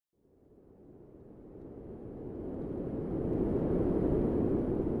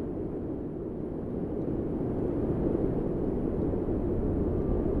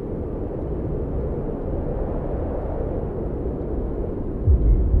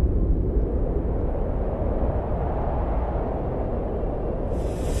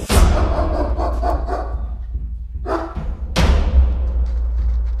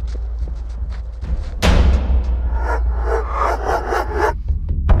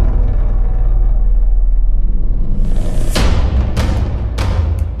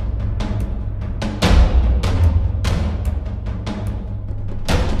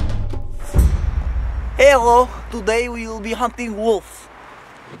today we will be hunting wolf.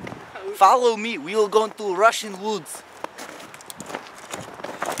 Follow me, we will go into Russian woods.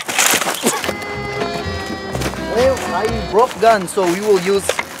 Well, I broke gun, so we will use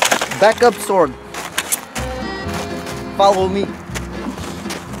backup sword. Follow me.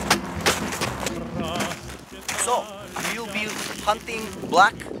 So, we will be hunting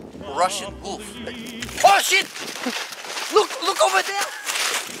black Russian wolf. Oh shit! Look over there!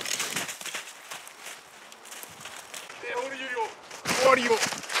 Who are you?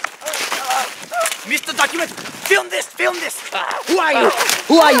 Mr. Document, film this! Who are you?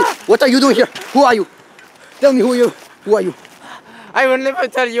 Who are you? What are you doing here? Who are you? Tell me who are you? I will never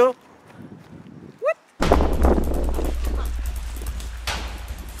tell you. What?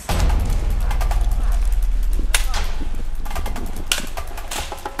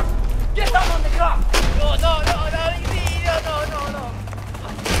 Get down on the ground! No, easy, no.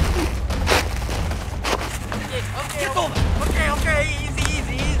 Okay, Get over! okay, easy.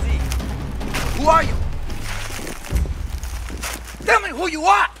 Who are you? Tell me who you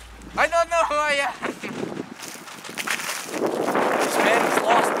are! I don't know who I am. This man is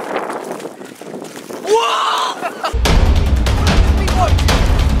lost. Whoa!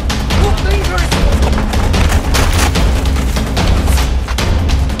 Look dangerous!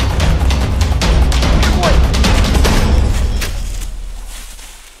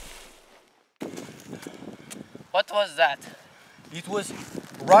 What was that? It was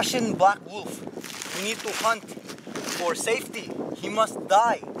Russian black wolf. We need to hunt for safety. He must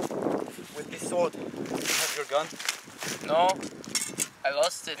die with this sword. You have your gun? No, I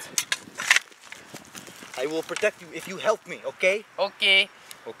lost it. I will protect you if you help me, okay? Okay.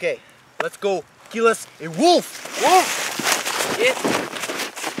 Okay, let's go kill us a wolf! Wolf! Yes.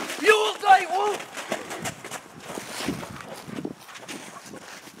 You will die, wolf!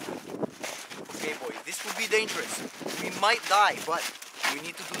 Okay, boy, this will be dangerous. We might die, but we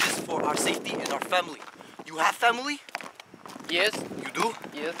need to do this for our safety and our family. You have family? Yes. You do?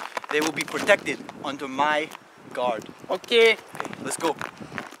 Yes. They will be protected under my guard. Okay. Okay, let's go.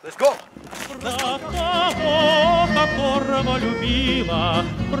 Let's go! Про того, которого любила,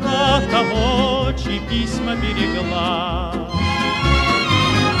 про того, чьи письма берегла.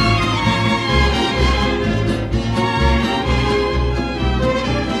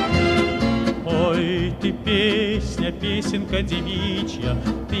 Ой, ты песня, песенка девичья,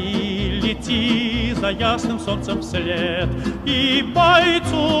 ты лети за ясным солнцем вслед, и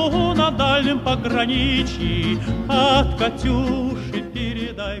бойцу на дальнем пограничье от Катюши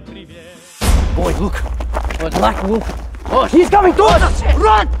передай привет. Boy, look! What? Black wolf! Oh, he's coming towards us!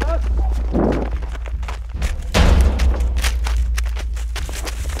 Run!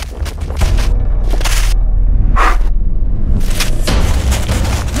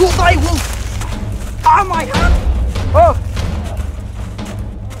 You die, wolf! Ah, my hand! Oh!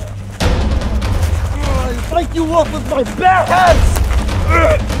 I fight you off with my bare hands!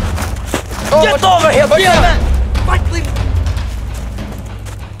 Oh, Get over here, be a man! Fight, leave!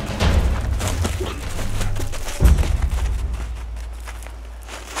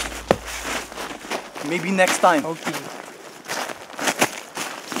 Maybe next time. Okay.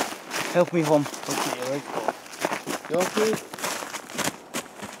 Help me home. Okay, let's go. You okay?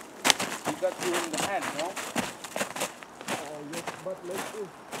 You got you in the hand, no? Oh, yes, but let's go.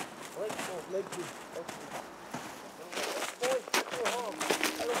 Let's go.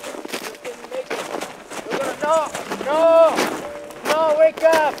 No, wake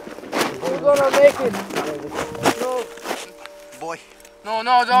up! We're gonna make it. No. Boy, No,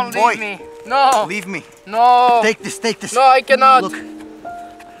 don't Boy. leave me. No. leave me. No. Take this. No, I cannot. Look,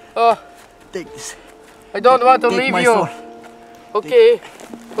 Oh, take this. I don't want to Take leave my you. sword. Okay.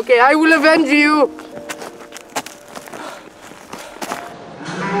 Okay, I will avenge you.